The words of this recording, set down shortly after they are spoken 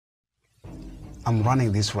I'm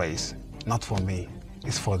running this race, not for me,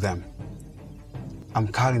 it's for them. I'm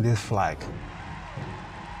carrying this flag.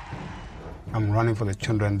 I'm running for the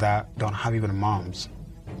children that don't have even moms,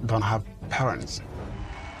 don't have parents,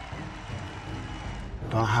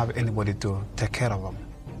 don't have anybody to take care of them,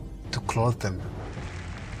 to clothe them,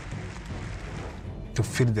 to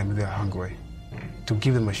feed them if they're hungry, to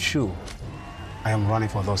give them a shoe. I am running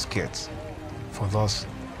for those kids, for those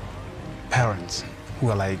parents who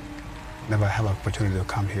are like, never have an opportunity to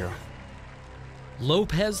come here.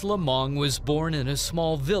 Lopez Lomong was born in a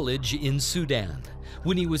small village in Sudan.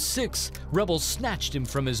 When he was 6, rebels snatched him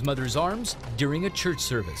from his mother's arms during a church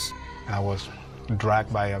service. I was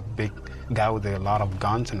dragged by a big guy with a lot of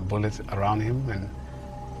guns and bullets around him and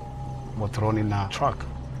was thrown in a truck.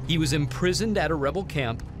 He was imprisoned at a rebel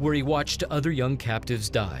camp where he watched other young captives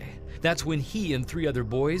die. That's when he and 3 other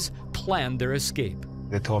boys planned their escape.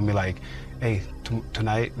 They told me like, hey,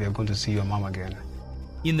 tonight we're going to see your mom again.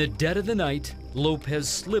 In the dead of the night, Lopez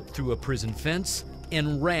slipped through a prison fence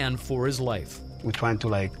and ran for his life. We're trying to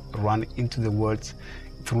like run into the woods,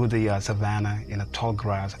 through the savannah, in a tall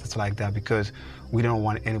grass, it's like that, because we don't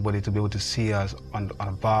want anybody to be able to see us on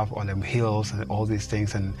above, on the hills and all these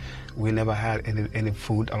things, and we never had any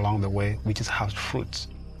food along the way. We just have fruits.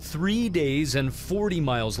 3 days and 40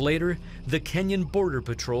 miles later, the Kenyan Border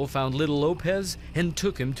Patrol found little Lopez and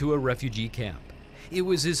took him to a refugee camp. It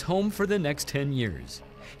was his home for the next 10 years.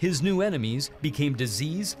 His new enemies became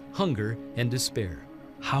disease, hunger, and despair.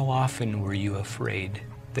 How often were you afraid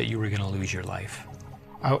that you were going to lose your life?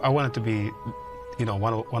 I wanted to be, you know,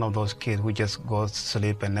 one of those kids who just goes to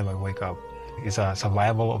sleep and never wake up. It's a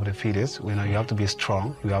survival of the fittest. You know, you have to be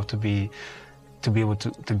strong. You have to be able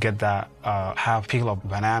to get that half peel of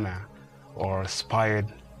banana or expired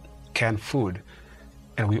canned food,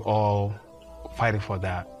 and we all fighting for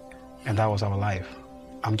that, and that was our life.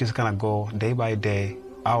 I'm just gonna go day by day,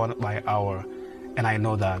 hour by hour, and I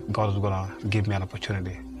know that God is gonna give me an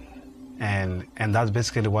opportunity, and that's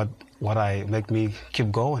basically what make me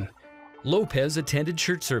keep going. Lopez attended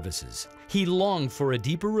church services. He longed for a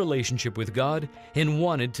deeper relationship with God and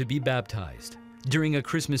wanted to be baptized. During a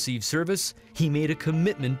Christmas Eve service, he made a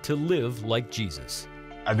commitment to live like Jesus.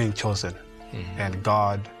 I've been chosen, and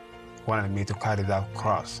God wanted me to carry that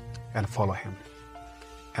cross and follow him,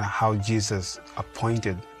 and how Jesus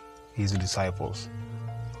appointed his disciples,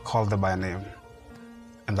 called them by name.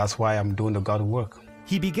 And that's why I'm doing the God work.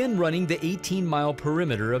 He began running the 18-mile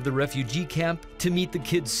perimeter of the refugee camp to meet the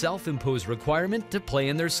kids' self-imposed requirement to play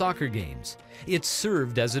in their soccer games. It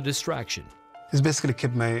served as a distraction. It's basically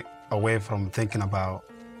kept me away from thinking about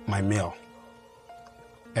my meal.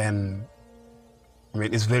 And I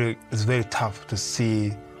mean, it's very tough to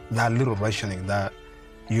see that little rationing that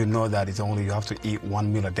you know that it's only you have to eat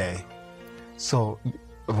 1 meal a day. So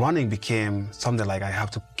running became something like I have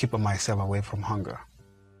to keep myself away from hunger.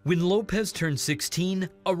 When Lopez turned 16,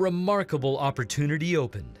 a remarkable opportunity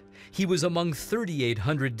opened. He was among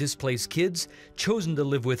 3,800 displaced kids chosen to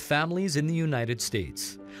live with families in the United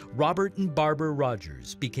States. Robert and Barbara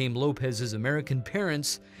Rogers became Lopez's American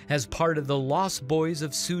parents as part of the Lost Boys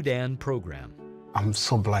of Sudan program. I'm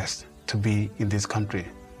so blessed to be in this country.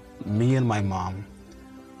 Me and my mom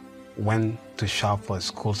went to shop for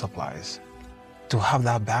school supplies, to have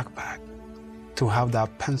that backpack, to have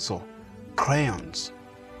that pencil, crayons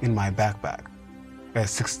in my backpack at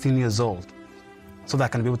 16 years old, so that I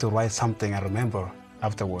can be able to write something I remember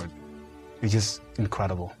afterward. It's just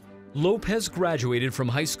incredible. Lopez graduated from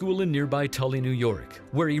high school in nearby Tully, New York,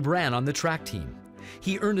 where he ran on the track team.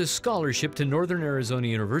 He earned a scholarship to Northern Arizona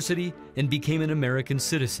University and became an American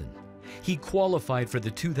citizen. He qualified for the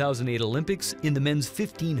 2008 Olympics in the men's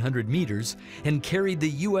 1,500 meters and carried the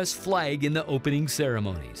U.S. flag in the opening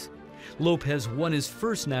ceremonies. Lopez won his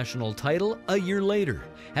first national title a year later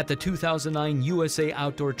at the 2009 USA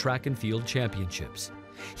Outdoor Track and Field Championships.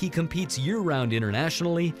 He competes year-round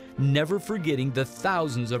internationally, never forgetting the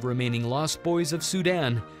thousands of remaining lost boys of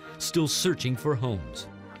Sudan still searching for homes.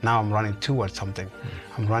 Now I'm running towards something.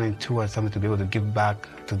 I'm running towards something to be able to give back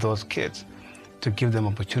to those kids, to give them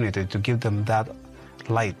opportunity, to give them that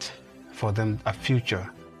light, for them a future.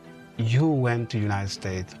 You went to the United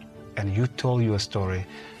States and you told your story.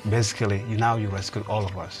 Basically, now you rescued all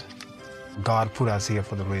of us. God put us here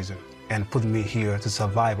for the reason, and put me here to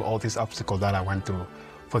survive all these obstacles that I went through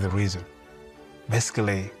for the reason.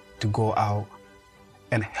 Basically, to go out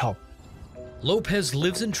and help. Lopez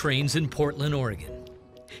lives and trains in Portland, Oregon.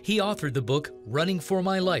 He authored the book Running for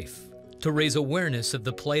My Life to raise awareness of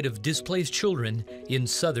the plight of displaced children in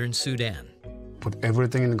southern Sudan. Put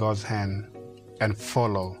everything in God's hand and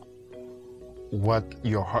follow what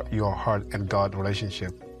your heart and God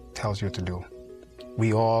relationship tells you to do.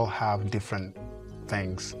 We all have different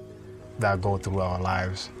things that go through our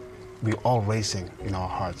lives. We're all racing in our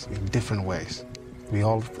hearts in different ways. We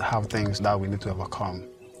all have things that we need to overcome.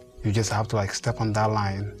 You just have to like step on that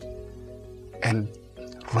line and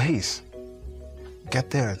race. Get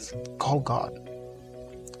there, call God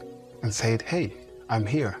and say, hey, I'm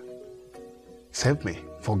here. Save me,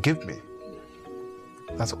 forgive me.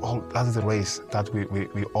 That's the race that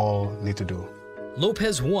we all need to do.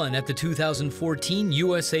 Lopez won at the 2014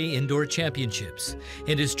 USA Indoor Championships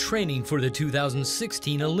and is training for the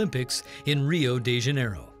 2016 Olympics in Rio de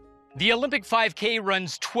Janeiro. The Olympic 5K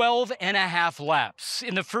runs 12.5 laps.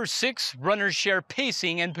 In the first 6, runners share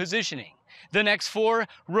pacing and positioning. The next 4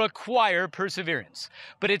 require perseverance.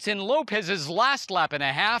 But it's in Lopez's last lap and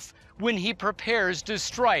a half when he prepares to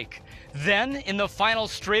strike. Then, in the final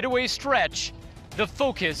straightaway stretch, the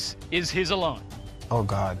focus is his alone. Oh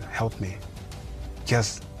God, help me.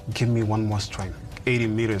 Just give me one more strength. 80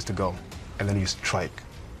 meters to go, and then you strike.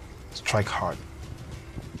 Strike hard.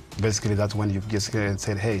 Basically, that's when you just get and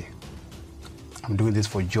said, hey, I'm doing this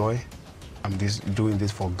for joy. I'm doing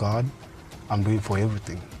this for God. I'm doing for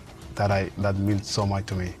everything that means so much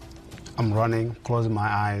to me. I'm running, closing my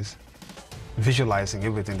eyes, visualizing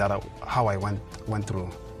everything how I went through.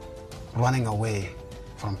 Running away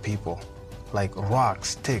from people, like rocks,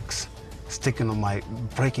 sticks,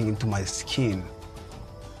 breaking into my skin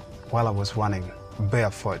while I was running,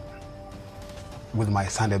 barefoot, with my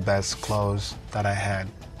Sunday best clothes that I had.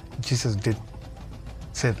 Jesus did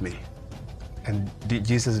save me, and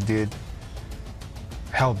Jesus did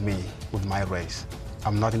help me with my race.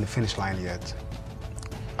 I'm not in the finish line yet.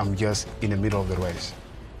 I'm just in the middle of the race.